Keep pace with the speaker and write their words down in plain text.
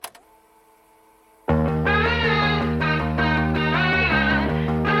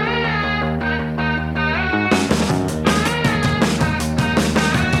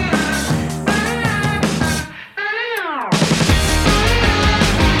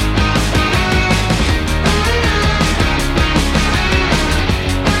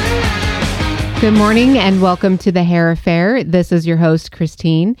Good morning and welcome to the Hair Affair. This is your host,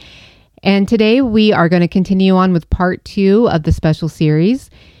 Christine. And today we are going to continue on with part 2 of the special series.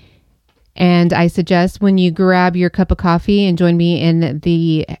 And I suggest when you grab your cup of coffee and join me in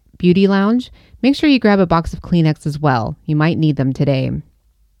the beauty lounge, make sure you grab a box of Kleenex as well. You might need them today.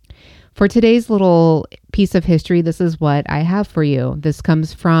 For today's little piece of history, this is what I have for you. This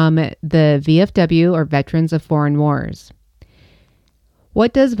comes from the VFW, or Veterans of Foreign Wars.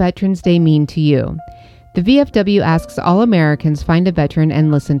 What does Veterans Day mean to you? The VFW asks all Americans find a veteran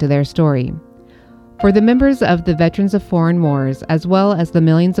and listen to their story. For the members of the Veterans of Foreign Wars, as well as the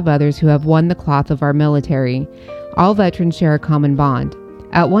millions of others who have won the cloth of our military, all veterans share a common bond.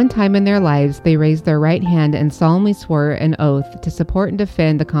 At one time in their lives, they raised their right hand and solemnly swore an oath to support and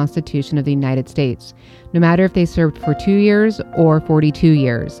defend the Constitution of the United States, no matter if they served for 2 years or 42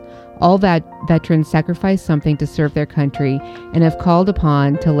 years. All veterans sacrifice something to serve their country and have called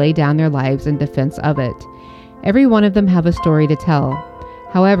upon to lay down their lives in defense of it. Every one of them have a story to tell.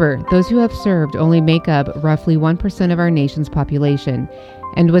 However, those who have served only make up roughly 1% of our nation's population.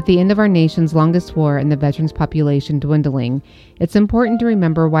 And with the end of our nation's longest war and the veterans' population dwindling, it's important to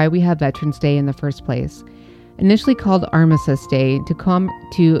remember why we have Veterans Day in the first place. Initially called Armistice Day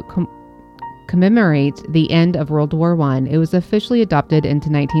to commemorate the end of World War I, it was officially adopted into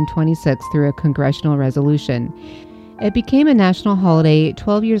 1926 through a congressional resolution. It became a national holiday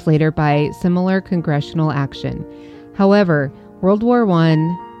 12 years later by similar congressional action. However, if World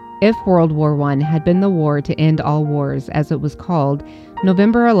War I had been the war to end all wars, as it was called,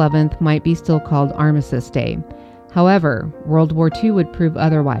 November 11th might be still called Armistice Day. However, World War II would prove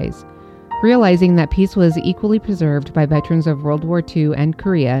otherwise. Realizing that peace was equally preserved by veterans of World War II and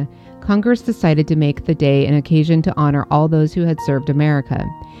Korea, Congress decided to make the day an occasion to honor all those who had served America.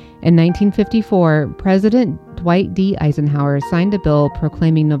 In 1954, President Dwight D. Eisenhower signed a bill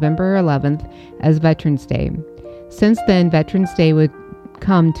proclaiming November 11th as Veterans Day. Since then, Veterans Day would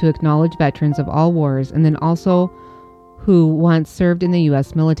come to acknowledge veterans of all wars and then also who once served in the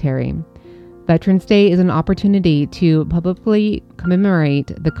U.S. military. Veterans Day is an opportunity to publicly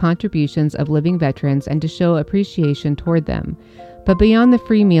commemorate the contributions of living veterans and to show appreciation toward them. But beyond the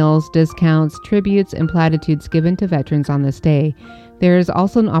free meals, discounts, tributes, and platitudes given to veterans on this day, there is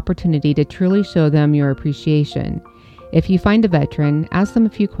also an opportunity to truly show them your appreciation. If you find a veteran, ask them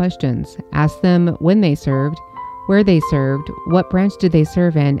a few questions. Ask them when they served, where they served, what branch did they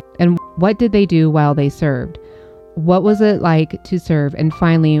serve in, and what did they do while they served? What was it like to serve? And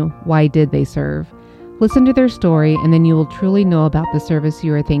finally, why did they serve? Listen to their story, and then you will truly know about the service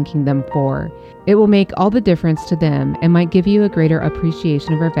you are thanking them for. It will make all the difference to them and might give you a greater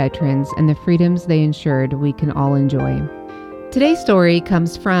appreciation of our veterans and the freedoms they ensured we can all enjoy. Today's story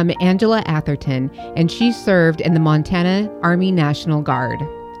comes from Angela Atherton, and she served in the Montana Army National Guard.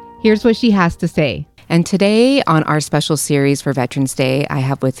 Here's what she has to say. And today on our special series for Veterans Day, I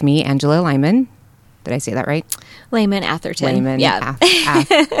have with me Angela Lyman. Did I say that right? Lyman Atherton. Lyman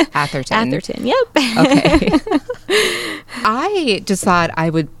Atherton. Atherton, yep. Okay. I just thought I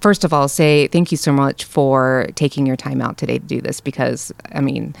would, first of all, say thank you so much for taking your time out today to do this because, I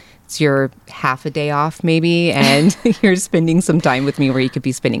mean, it's your half a day off maybe, and you're spending some time with me where you could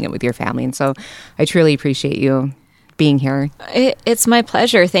be spending it with your family. And so I truly appreciate you being here. It's my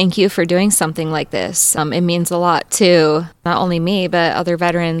pleasure. Thank you for doing something like this. It means a lot to not only me, but other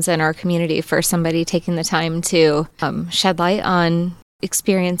veterans in our community for somebody taking the time to shed light on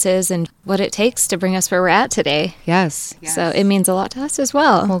experiences and what it takes to bring us where we're at today. Yes. So it means a lot to us as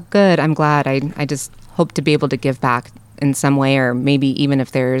well. Well, good. I'm glad. I just hope to be able to give back in some way, or maybe even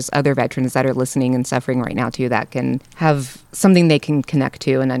if there's other veterans that are listening and suffering right now too, that can have something they can connect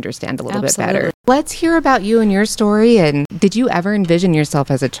to and understand a little bit better. Let's hear about you and your story. And did you ever envision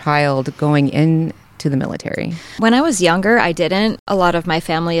yourself as a child going into the military? When I was younger, I didn't. A lot of my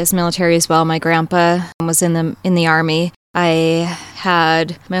family is military as well. My grandpa was in the Army. I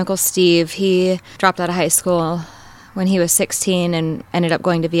had my Uncle Steve. He dropped out of high school when he was 16 and ended up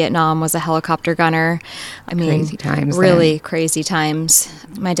going to Vietnam, was a helicopter gunner. I mean, crazy times. Really crazy times.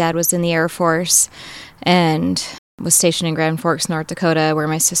 My dad was in the Air Force and was stationed in Grand Forks, North Dakota, where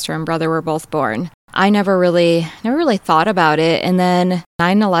my sister and brother were both born. I never really thought about it. And then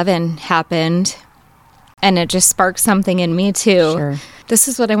 9/11 happened and it just sparked something in me too. Sure. This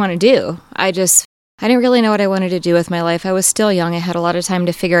is what I want to do. I didn't really know what I wanted to do with my life. I was still young. I had a lot of time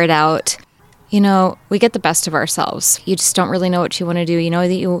to figure it out. You know, we get the best of ourselves. You just don't really know what you want to do. You know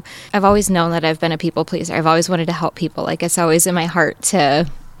that I've always known that I've been a people pleaser. I've always wanted to help people. Like, it's always in my heart to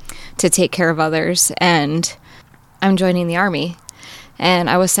take care of others. And I'm joining the Army. And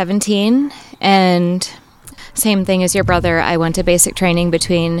I was 17, and same thing as your brother. I went to basic training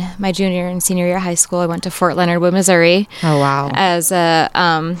between my junior and senior year of high school. I went to Fort Leonard Wood, Missouri. Oh, wow. As a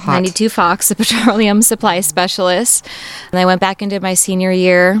 92 Fox, a petroleum supply specialist. And I went back into my senior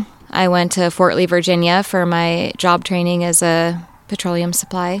year. I went to Fort Lee, Virginia for my job training as a petroleum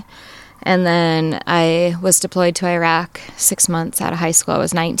supply. And then I was deployed to Iraq 6 months out of high school. I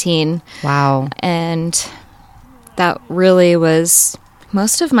was 19. Wow. And that really was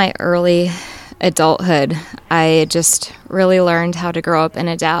most of my early adulthood. I just really learned how to grow up and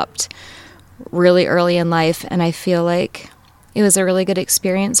adapt really early in life. And I feel like it was a really good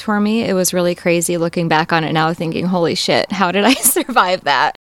experience for me. It was really crazy looking back on it now, thinking, holy shit, how did I survive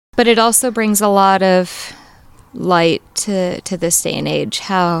that? But it also brings a lot of light to this day and age,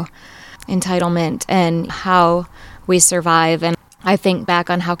 how entitlement and how we survive. And I think back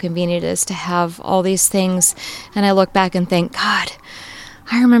on how convenient it is to have all these things, and I look back and think, God,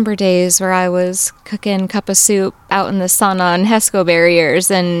 I remember days where I was cooking a cup of soup out in the sun on Hesco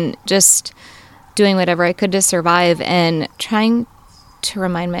barriers and just doing whatever I could to survive, and trying to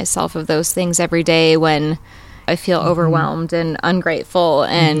remind myself of those things every day when I feel overwhelmed and ungrateful,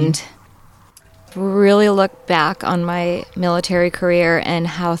 and really look back on my military career and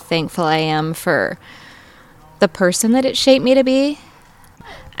how thankful I am for the person that it shaped me to be.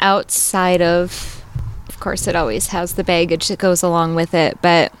 Outside of course, it always has the baggage that goes along with it,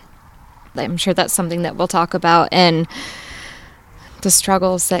 but I'm sure that's something that we'll talk about, and the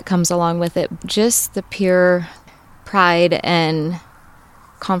struggles that comes along with it. Just the pure pride and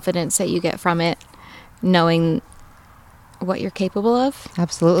confidence that you get from it, knowing what you're capable of.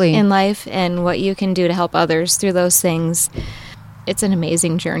 Absolutely. In life and what you can do to help others through those things. It's an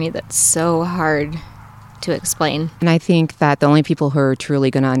amazing journey that's so hard to explain. And I think that the only people who are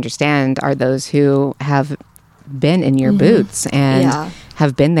truly going to understand are those who have been in your boots and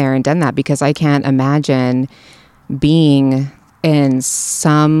have been there and done that, because I can't imagine being in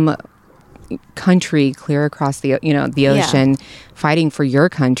some country clear across the ocean fighting for your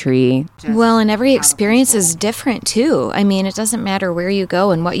country. Well, and every experience is different too. I mean, it doesn't matter where you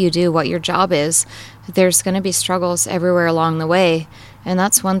go and what you do, what your job is. There's going to be struggles everywhere along the way. And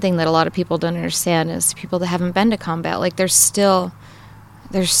that's one thing that a lot of people don't understand, is people that haven't been to combat. Like, there's so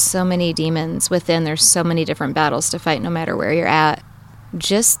many demons within. There's so many different battles to fight no matter where you're at.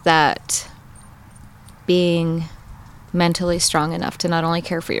 Just that being mentally strong enough to not only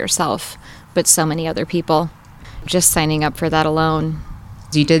care for yourself, but so many other people. Just signing up for that alone.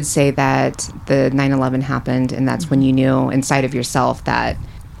 You did say that the 9/11 happened, and that's when you knew inside of yourself that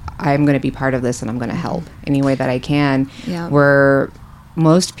I'm going to be part of this and I'm going to help any way that I can. Yeah. Where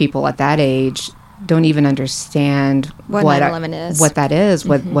most people at that age don't even understand what 9/11 is, what that is,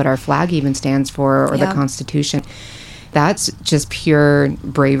 what our flag even stands for, or the Constitution. That's just pure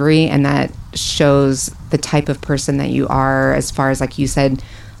bravery, and that shows the type of person that you are, as far as, like you said,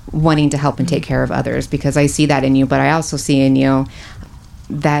 wanting to help and take care of others, because I see that in you, but I also see in you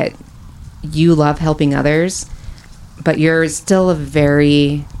that you love helping others, but you're still a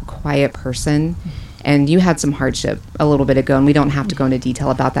very quiet person, and you had some hardship a little bit ago, and we don't have to go into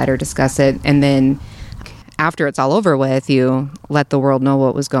detail about that or discuss it. And then after it's all over with, you let the world know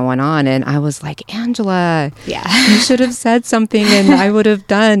what was going on. And I was like, Angela, you should have said something and I would have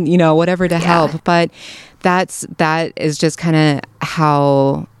done, whatever to help. But that is just kind of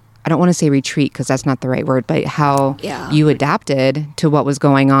how, I don't want to say retreat because that's not the right word, but how you adapted to what was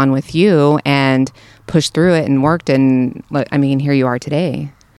going on with you and pushed through it and worked. And I mean, here you are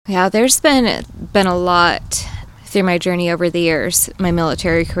today. Yeah, there's been a lot through my journey over the years, my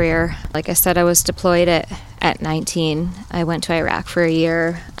military career. Like I said, I was deployed at 19. I went to Iraq for a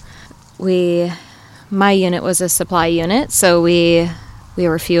year. My unit was a supply unit, so we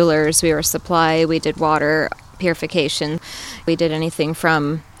were fuelers, we were supply, we did water purification. We did anything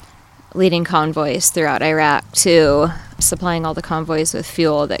from leading convoys throughout Iraq to supplying all the convoys with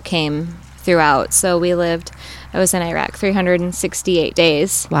fuel that came throughout. So I was in Iraq 368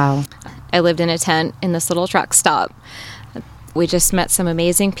 days. Wow. I lived in a tent in this little truck stop. We just met some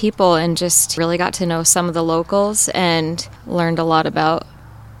amazing people and just really got to know some of the locals and learned a lot about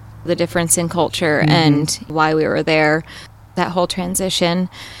the difference in culture and why we were there. That whole transition,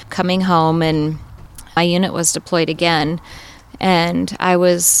 coming home, and my unit was deployed again, and I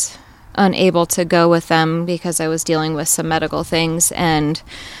was unable to go with them because I was dealing with some medical things, and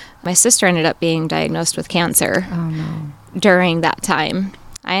my sister ended up being diagnosed with cancer. Oh, no. During that time.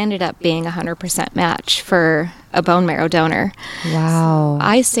 I ended up being a 100% match for a bone marrow donor. Wow. So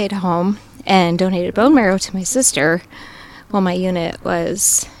I stayed home and donated bone marrow to my sister while my unit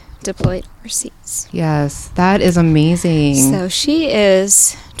was deployed overseas. Yes, that is amazing. So she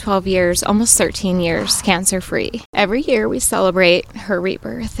is 12 years, almost 13 years, cancer-free. Every year we celebrate her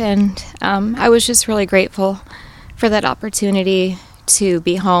rebirth, and I was just really grateful for that opportunity to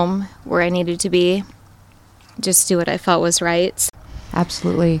be home where I needed to be, just do what I felt was right.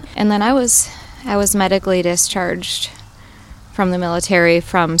 Absolutely. And then I was medically discharged from the military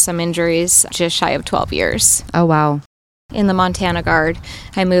from some injuries just shy of 12 years. Oh, wow. In the Montana Guard.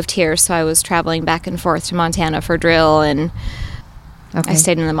 I moved here, so I was traveling back and forth to Montana for drill, and I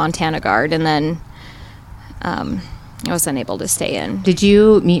stayed in the Montana Guard, and then I was unable to stay in. Did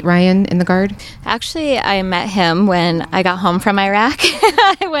you meet Ryan in the Guard? Actually, I met him when I got home from Iraq.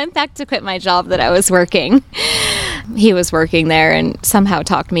 I went back to quit my job that I was working. He was working there and somehow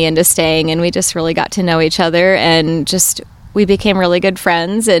talked me into staying, and we just really got to know each other, and we became really good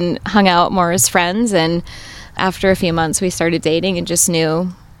friends and hung out more as friends. And after a few months, we started dating and just knew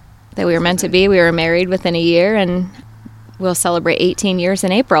that we were meant to be. We were married within a year, and we'll celebrate 18 years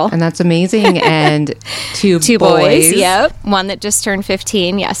in April. And that's amazing. And two boys. Yep. One that just turned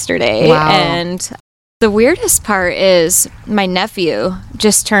 15 yesterday. Wow. And the weirdest part is my nephew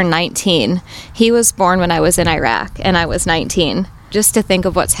just turned 19. He was born when I was in Iraq, and I was 19. Just to think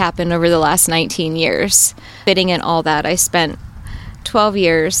of what's happened over the last 19 years. Fitting in all that, I spent 12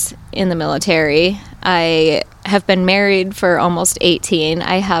 years in the military. I have been married for almost 18.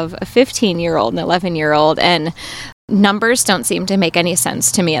 I have a 15-year-old and 11-year-old, and numbers don't seem to make any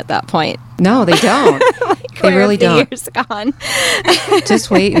sense to me at that point. No, they don't. They really don't. Years gone.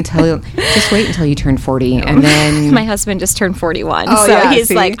 Just wait until you turn 40, and then my husband just turned 41. Oh, so yeah, he's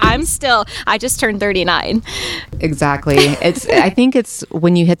see? like, I just turned 39. Exactly. I think it's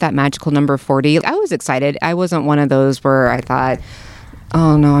when you hit that magical number 40. I was excited. I wasn't one of those where I thought,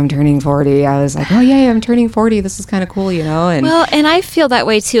 oh no, I'm turning 40. I was like, oh yeah, I'm turning 40. This is kind of cool, And well, and I feel that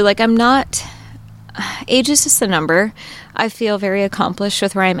way too. Like, I'm not. Age is just a number. I feel very accomplished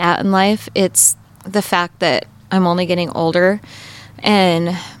with where I'm at in life. It's the fact that I'm only getting older,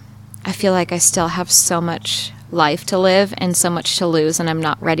 and I feel like I still have so much life to live and so much to lose, and I'm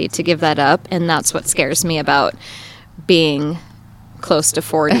not ready to give that up. And that's what scares me about being close to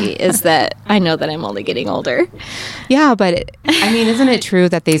 40 is that I know that I'm only getting older. Yeah, but isn't it true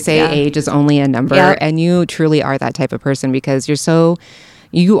that they say age is only a number? Yep. And you truly are that type of person because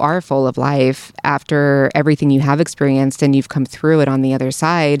you are full of life after everything you have experienced, and you've come through it on the other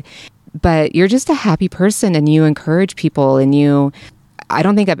side. But you're just a happy person, and you encourage people, and I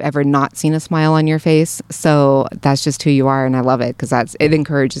don't think I've ever not seen a smile on your face. So that's just who you are, and I love it because it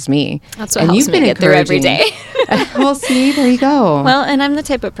encourages me. That's what helps me get through every day. Well, see, there you go. Well, and I'm the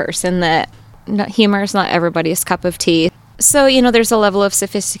type of person that humor is not everybody's cup of tea. So, there's a level of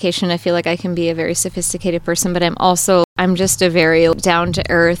sophistication. I feel like I can be a very sophisticated person, but I'm just a very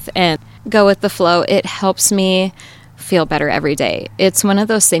down-to-earth and go with the flow. It helps me feel better every day. It's one of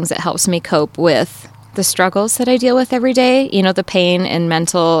those things that helps me cope with the struggles that I deal with every day, the pain and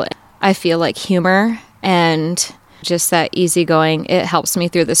mental. I feel like humor and just that easygoing, it helps me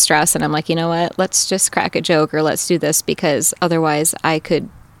through the stress. And I'm like, you know what, let's just crack a joke or let's do this, because otherwise I could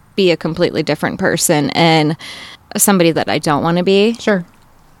be a completely different person and somebody that I don't want to be. Sure.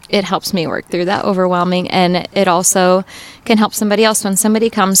 It helps me work through that overwhelming, and it also can help somebody else. When somebody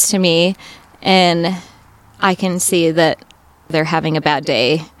comes to me and I can see that they're having a bad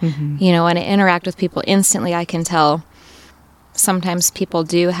day, and I interact with people instantly, I can tell sometimes people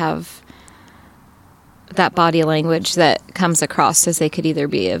do have that body language that comes across as they could either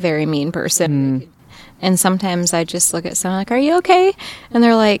be a very mean person. And sometimes I just look at someone like, are you okay? And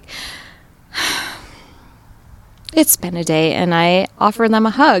they're like, it's been a day, and I offer them a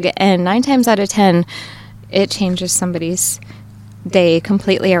hug, and 9 times out of 10, it changes somebody's day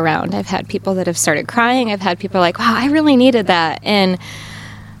completely around. I've had people that have started crying. I've had people like, wow, I really needed that. And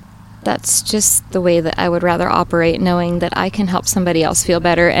that's just the way that I would rather operate, knowing that I can help somebody else feel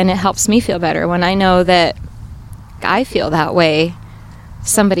better, and it helps me feel better when I know that I feel that way.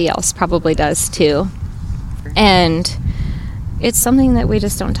 Somebody else probably does too. And it's something that we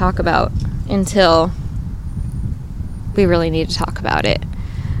just don't talk about until we really need to talk about it.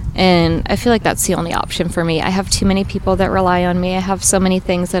 And I feel like that's the only option for me. I have too many people that rely on me. I have so many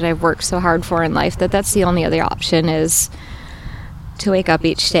things that I've worked so hard for in life that's the only other option, is to wake up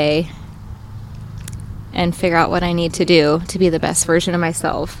each day and figure out what I need to do to be the best version of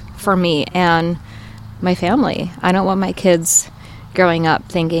myself for me and my family. I don't want my kids growing up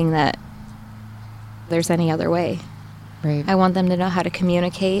thinking that there's any other way. Right. I want them to know how to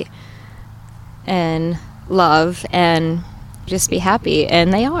communicate and love and just be happy,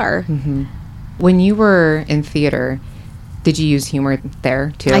 and they are. When you were in theater, Did you use humor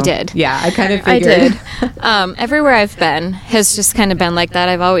there too? I did. Yeah, I kind of figured. I did. Everywhere I've been has just kind of been like that.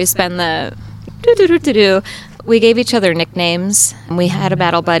 I've always been the do-do-do-do-do. We gave each other nicknames. We had a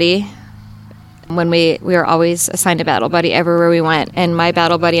battle buddy. When we were always assigned a battle buddy everywhere we went, and my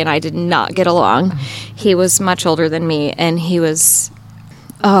battle buddy and I did not get along. He was much older than me, and we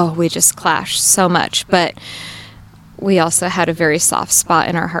just clashed so much. But we also had a very soft spot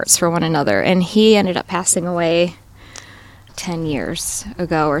in our hearts for one another, and he ended up passing away 10 years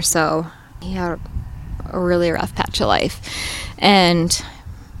ago or so. He had a really rough patch of life, and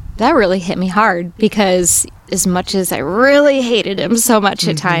that really hit me hard, because as much as I really hated him so much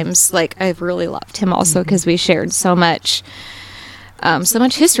at times, like, I've really loved him also, because we shared so much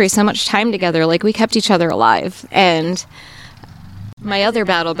history, so much time together. Like, we kept each other alive. And my other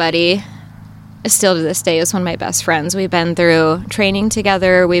battle buddy, still to this day, is one of my best friends. We've been through training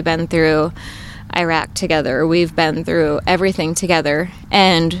together. We've been through Iraq together. We've been through everything together.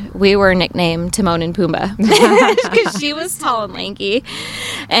 And we were nicknamed Timon and Pumbaa, because she was tall and lanky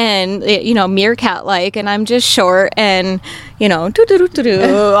and, meerkat-like, and I'm just short and,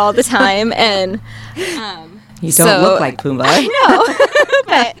 doo-doo-doo-doo-doo all the time. And you don't look like Pumbaa. I know.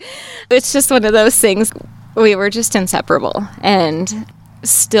 But it's just one of those things. We were just inseparable. And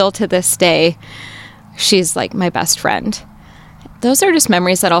still to this day, she's like my best friend. Those are just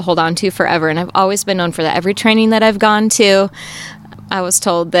memories that I'll hold on to forever, and I've always been known for that. Every training that I've gone to, I was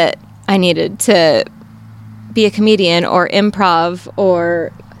told that I needed to be a comedian or improv,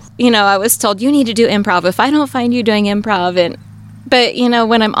 or, I was told, you need to do improv if I don't find you doing improv. But,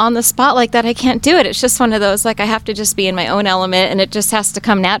 when I'm on the spot like that, I can't do it. It's just one of those, like, I have to just be in my own element, and it just has to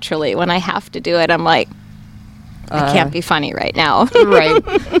come naturally. When I have to do it, I'm like, I can't be funny right now. Right.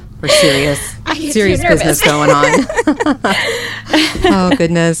 We're serious. Serious business going on. Oh,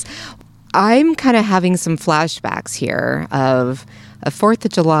 goodness. I'm kind of having some flashbacks here of a 4th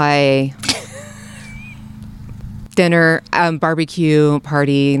of July dinner, barbecue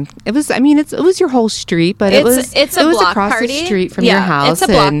party. It was your whole street, but it was block across party. The street from your house. It's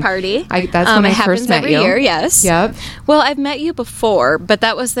a block party. That's when I first met you. Every year, yes. Yep. Well, I've met you before, but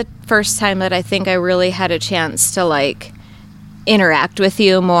that was the first time that I think I really had a chance to, like, interact with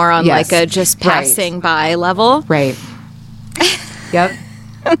you more on like a just passing by level. Right. Yep.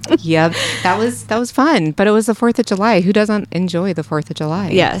 Yep. That was fun, but it was the 4th of July. Who doesn't enjoy the 4th of July?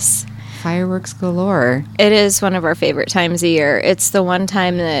 Yes. Fireworks galore. It is one of our favorite times a year. It's the one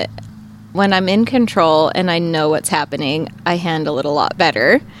time that when I'm in control and I know what's happening, I handle it a lot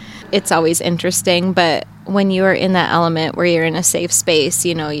better. It's always interesting, but when you are in that element where you're in a safe space,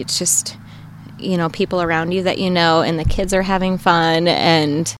 it's just, people around you that and the kids are having fun.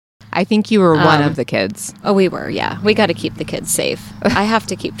 And I think you were one of the kids. Oh, we were, yeah. We got to keep the kids safe. I have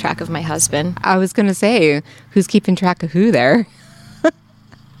to keep track of my husband. I was going to say, who's keeping track of who there?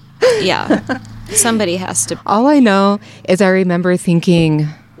 Yeah. Somebody has to. All I know is I remember thinking,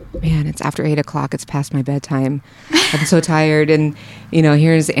 man, it's after 8 o'clock. It's past my bedtime. I'm so tired. And,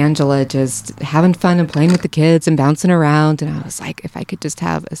 here's Angela just having fun and playing with the kids and bouncing around. And I was like, if I could just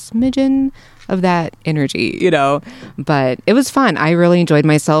have a smidgen of that energy, But it was fun. I really enjoyed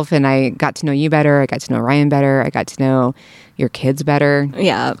myself, and I got to know you better. I got to know Ryan better. I got to know your kids better.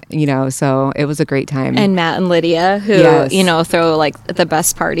 Yeah. So it was a great time. And Matt and Lydia, who, throw like the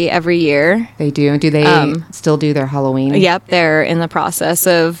best party every year. They do. Do they still do their Halloween? Yep. They're in the process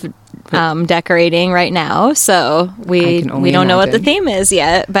of decorating right now. So we don't know what the theme is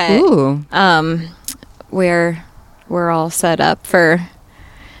yet, but we're all set up for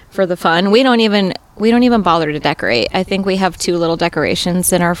the fun. We don't even bother to decorate. I think we have 2 little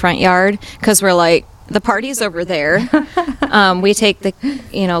decorations in our front yard, because we're like, the party's over there. We take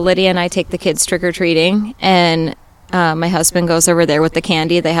Lydia and I take the kids trick-or-treating, and my husband goes over there with the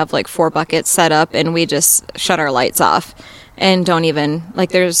candy. They have like 4 buckets set up, and we just shut our lights off and don't even,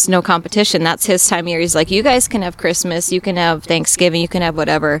 there's no competition. That's his time of year. He's like, you guys can have Christmas, you can have Thanksgiving, you can have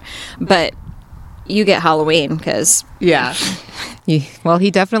whatever, but you get Halloween, because... Yeah. Well,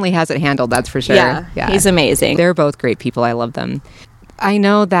 he definitely has it handled, that's for sure. Yeah, he's amazing. They're both great people. I love them. I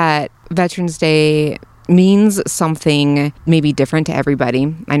know that Veterans Day means something maybe different to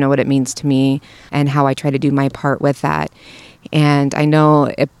everybody. I know what it means to me and how I try to do my part with that. And I know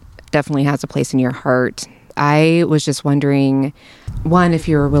it definitely has a place in your heart. I was just wondering, one, if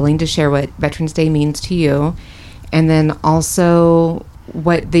you're willing to share what Veterans Day means to you, and then also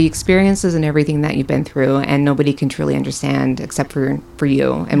what the experiences and everything that you've been through, and nobody can truly understand except for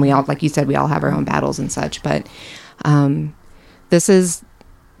you. And we all, like you said, we all have our own battles and such, but this is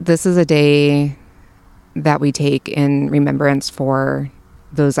a day that we take in remembrance for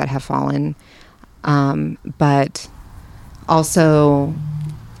those that have fallen. But also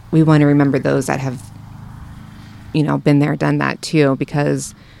we want to remember those that have, been there, done that too,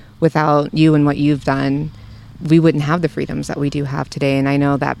 because without you and what you've done, we wouldn't have the freedoms that we do have today. And I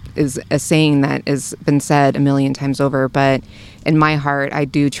know that is a saying that has been said a million times over, but in my heart, I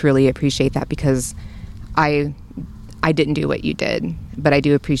do truly appreciate that, because I didn't do what you did, but I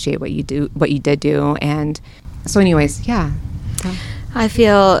do appreciate what you did do. And so anyways, yeah. I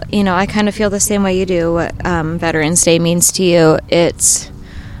feel, I kind of feel the same way you do, what Veterans Day means to you.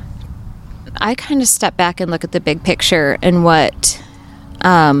 I kind of step back and look at the big picture and what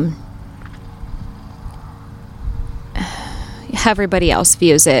everybody else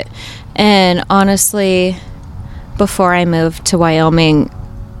views it. And honestly, before I moved to Wyoming,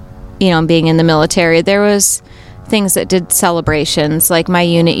 being in the military, there was things that did celebrations. Like my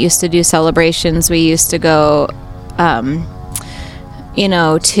unit used to do celebrations. We used to go,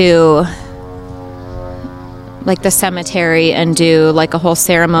 to like the cemetery and do like a whole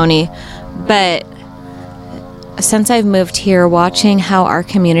ceremony. But since I've moved here, watching how our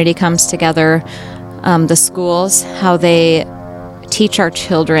community comes together, the schools, how they teach our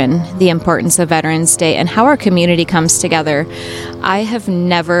children the importance of Veterans Day and how our community comes together, I have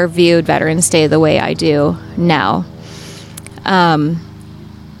never viewed Veterans Day the way I do now.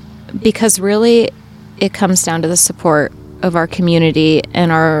 Because really it comes down to the support of our community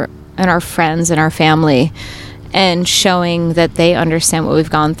and our friends and our family, and showing that they understand what we've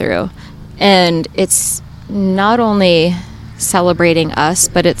gone through. And it's not only celebrating us,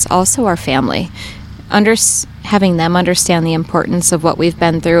 but it's also our family. Having them understand the importance of what we've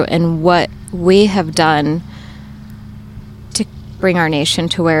been through and what we have done to bring our nation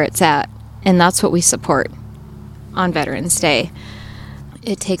to where it's at. And that's what we support on Veterans Day.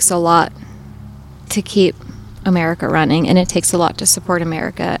 It takes a lot to keep America running, and it takes a lot to support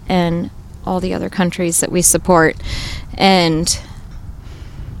America and all the other countries that we support. And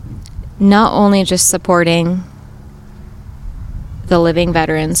not only just supporting the living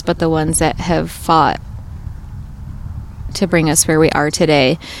veterans, but the ones that have fought to bring us where we are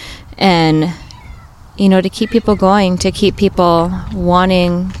today. And, to keep people going, to keep people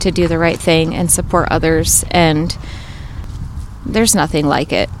wanting to do the right thing and support others. And there's nothing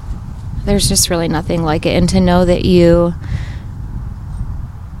like it. There's just really nothing like it. And to know that you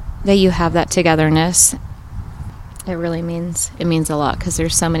have that togetherness, it means a lot, because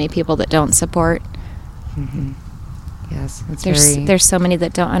there's so many people that don't support. Mm-hmm. Yes, there's so many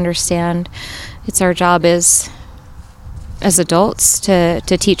that don't understand. It's our job as adults to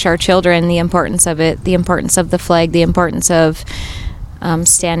teach our children the importance of it, the importance of the flag, the importance of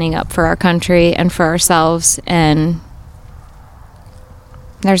standing up for our country and for ourselves. And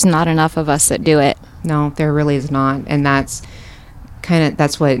there's not enough of us that do it. No, there really is not. And that's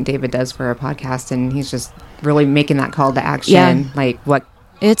what David does for our podcast, and he's just really making that call to action. Yeah.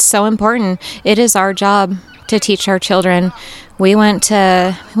 It's so important. It is our job to teach our children. We went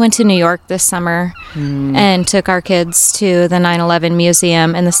to New York this summer and took our kids to the 9/11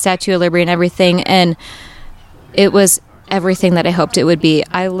 museum and the Statue of Liberty and everything, and it was everything that I hoped it would be.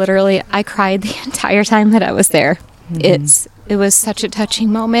 I cried the entire time that I was there. Mm-hmm. It was such a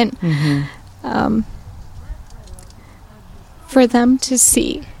touching moment. Mm-hmm. For them to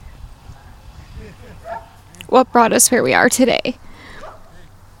see what brought us where we are today.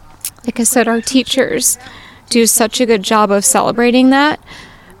 Like I said, our teachers do such a good job of celebrating that,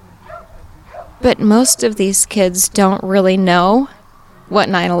 but most of these kids don't really know what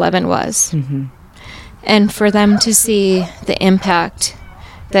 9/11 was. Mm-hmm. And for them to see the impact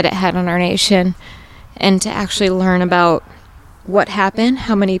that it had on our nation, and to actually learn about what happened,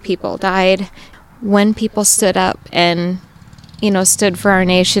 how many people died, when people stood up and stood for our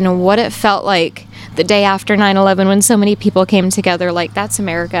nation, and what it felt like the day after 9/11 when so many people came together. Like, that's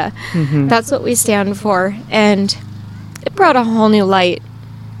America. Mm-hmm. That's what we stand for. And it brought a whole new light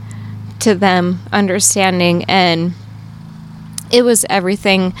to them understanding, and it was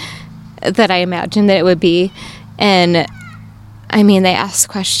everything that I imagined that it would be. And I mean, they asked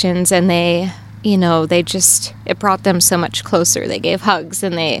questions, and it brought them so much closer. They gave hugs,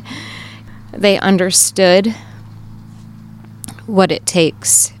 and they understood what it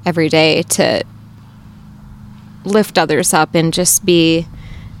takes every day to lift others up and just be,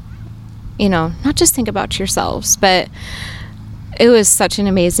 not just think about yourselves, but it was such an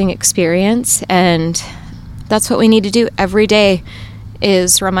amazing experience. And that's what we need to do every day,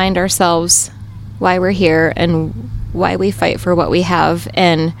 is remind ourselves why we're here and why we fight for what we have,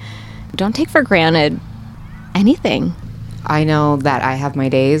 and don't take for granted anything. I know that I have my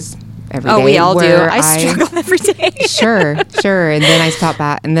days every day. Oh, we all do. I struggle every day. Sure. And then I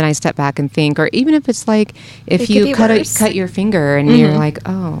step back and think, or even if it's like, if you cut your finger and you're like,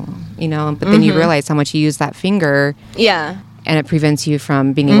 oh, but then you realize how much you use that finger. Yeah. And it prevents you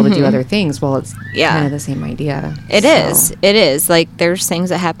from being able to do other things. Well, it's kind of the same idea. It is. Like, there's things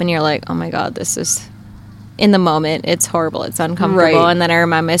that happen, you're like, oh my God, this is, in the moment, it's horrible, it's uncomfortable. Right. And then I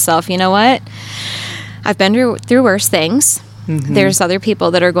remind myself, you know what? I've been through worse things. There's other people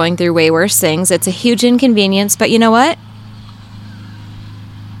that are going through way worse things. It's a huge inconvenience, but you know what?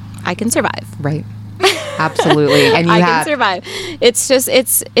 I can survive. Right. Absolutely. And I can survive. It's just,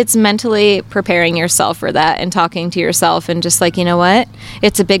 it's mentally preparing yourself for that and talking to yourself and just like, you know what?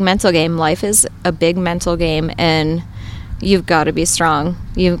 It's a big mental game. Life is a big mental game, and you've got to be strong.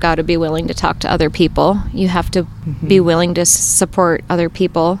 You've got to be willing to talk to other people. You have to be willing to support other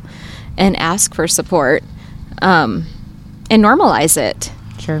people and ask for support, and normalize it.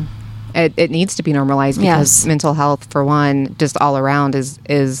 Sure. It needs to be normalized because mental health, for one, just all around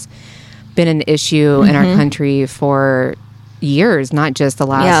is been an issue in our country for years, not just the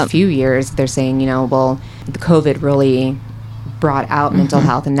last few years. They're saying, the COVID really brought out mental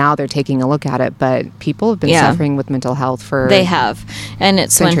health, and now they're taking a look at it. But people have been suffering with mental health for They have. And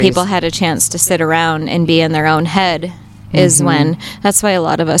it's centuries. When people had a chance to sit around and be in their own head is when, that's why a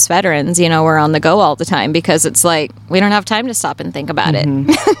lot of us veterans, we're on the go all the time, because it's like, we don't have time to stop and think about it.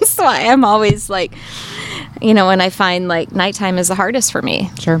 That's why I'm always like, when I find like nighttime is the hardest for me.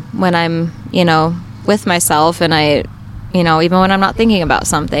 Sure. When I'm, with myself, and I, even when I'm not thinking about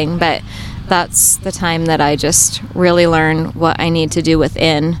something, but that's the time that I just really learn what I need to do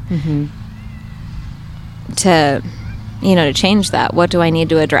within to, to change that. What do I need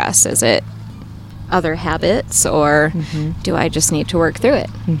to address? Is it other habits, or do I just need to work through it?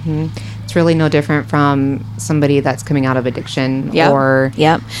 It's really no different from somebody that's coming out of addiction or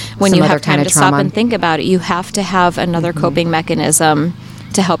when you have time to stop and think about it. You have to have another coping mechanism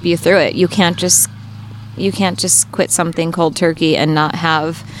to help you through it. You can't just quit something cold turkey and not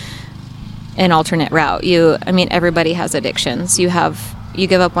have an alternate route. Everybody has addictions. You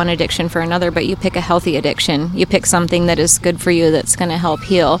give up one addiction for another, but you pick a healthy addiction. You pick something that is good for you, that's going to help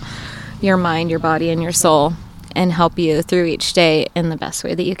heal your mind, your body, and your soul, and help you through each day in the best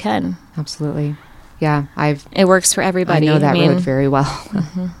way that you can. Absolutely. Yeah, it works for everybody. I know that road very well.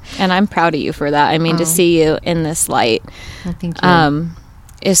 And I'm proud of you for that. To see you in this light, thank you.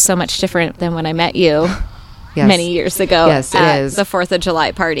 Is so much different than when I met you many years ago at the 4th of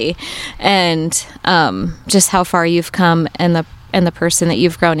July party, and just how far you've come, and the person that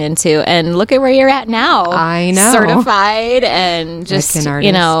you've grown into, and look at where you're at now. I know. Certified, and just,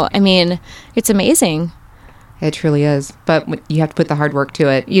 it's amazing. It truly is. But you have to put the hard work to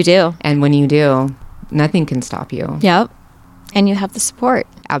it. You do. And when you do, nothing can stop you. Yep. And you have the support.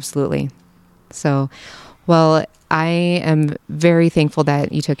 Absolutely. So, well, I am very thankful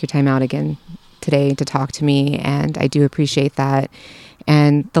that you took your time out again today to talk to me, and I do appreciate that.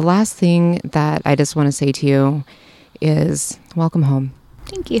 And the last thing that I just want to say to you is welcome home.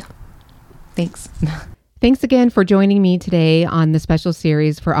 Thank you. Thanks. Thanks again for joining me today on the special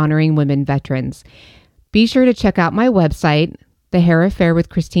series for honoring women veterans. Be sure to check out my website,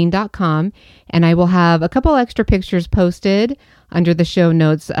 thehairaffairwithchristine.com, and I will have a couple extra pictures posted under the show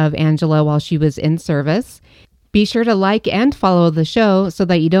notes of Angela while she was in service. Be sure to like and follow the show so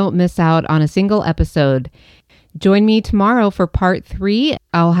that you don't miss out on a single episode. Join me tomorrow for part 3.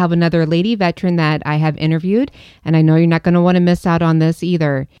 I'll have another lady veteran that I have interviewed, and I know you're not going to want to miss out on this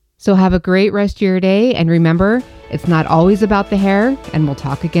either. So have a great rest of your day, and remember, it's not always about the hair, and we'll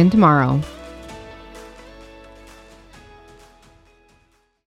talk again tomorrow.